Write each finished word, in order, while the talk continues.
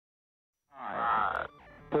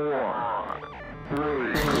4, 3, 2,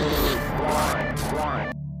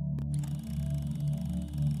 1.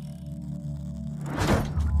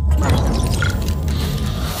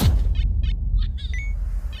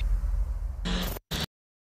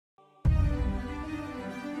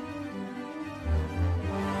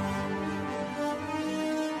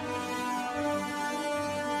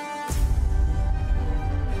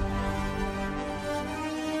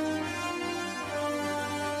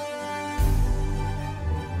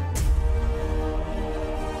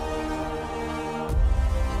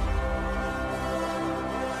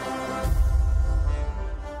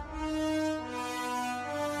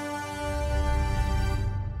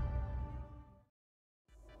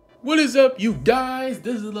 What is up, you guys?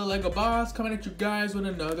 This is the Lego Boss coming at you guys with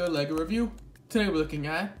another Lego review. Today we're looking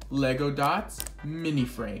at Lego Dots Mini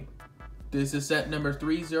Frame. This is set number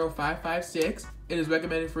 30556. It is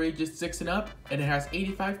recommended for ages 6 and up, and it has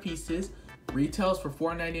 85 pieces. Retails for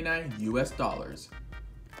 $4.99 US.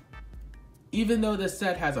 Even though this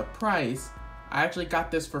set has a price, I actually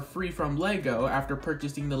got this for free from Lego after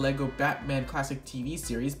purchasing the Lego Batman Classic TV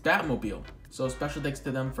series Batmobile. So special thanks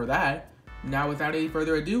to them for that. Now, without any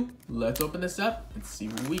further ado, let's open this up and see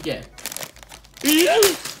what we get.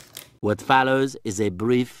 What follows is a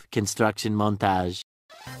brief construction montage.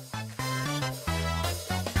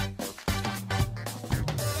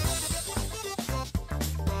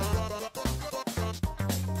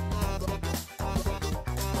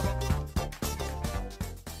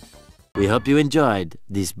 We hope you enjoyed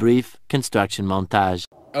this brief construction montage.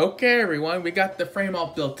 Okay, everyone, we got the frame all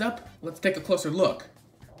built up. Let's take a closer look.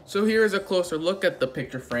 So here is a closer look at the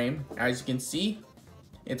picture frame. As you can see,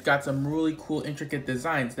 it's got some really cool intricate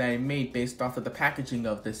designs that I made based off of the packaging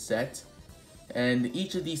of this set. And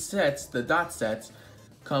each of these sets, the dot sets,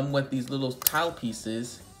 come with these little tile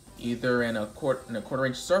pieces, either in a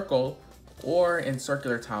quarter-inch circle or in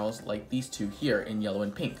circular tiles like these two here in yellow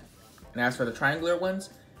and pink. And as for the triangular ones,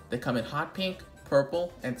 they come in hot pink,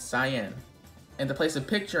 purple, and cyan. And to place a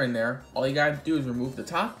picture in there, all you gotta do is remove the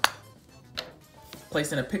top,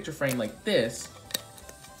 place in a picture frame like this,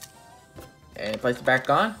 and place it back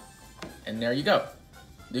on, and there you go.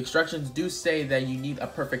 The instructions do say that you need a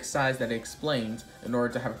perfect size that it explains in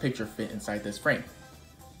order to have a picture fit inside this frame.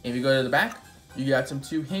 If you go to the back, you got some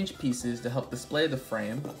 2 hinge pieces to help display the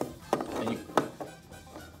frame.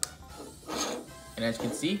 And as you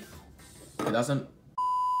can see, it doesn't.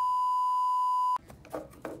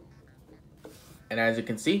 And as you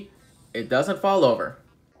can see, it doesn't fall over.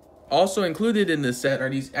 Also included in this set are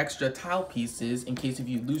these extra tile pieces in case if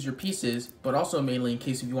you lose your pieces, but also mainly in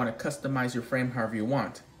case if you want to customize your frame however you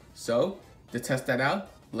want. So, to test that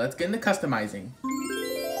out, let's get into customizing.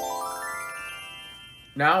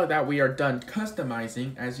 Now that we are done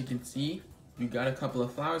customizing, as you can see, you got a couple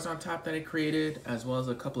of flowers on top that I created, as well as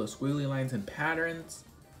a couple of squiggly lines and patterns.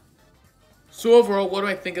 So overall, what do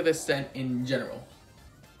I think of this set in general?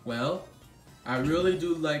 Well, I really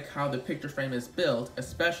do like how the picture frame is built,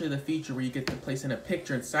 especially the feature where you get to place in a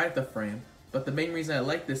picture inside the frame. But the main reason I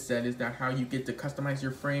like this set is that how you get to customize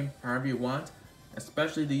your frame however you want,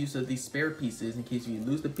 especially the use of these spare pieces in case you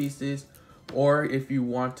lose the pieces or if you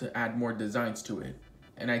want to add more designs to it.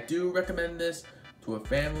 And I do recommend this to a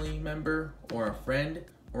family member or a friend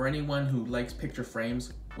or anyone who likes picture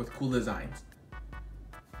frames with cool designs.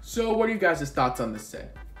 So what are you guys' thoughts on this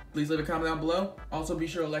set? Please leave a comment down below. Also be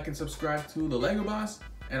sure to like and subscribe to the Lego Boss,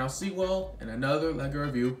 and I'll see you all in another Lego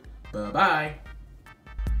review. Bye-bye.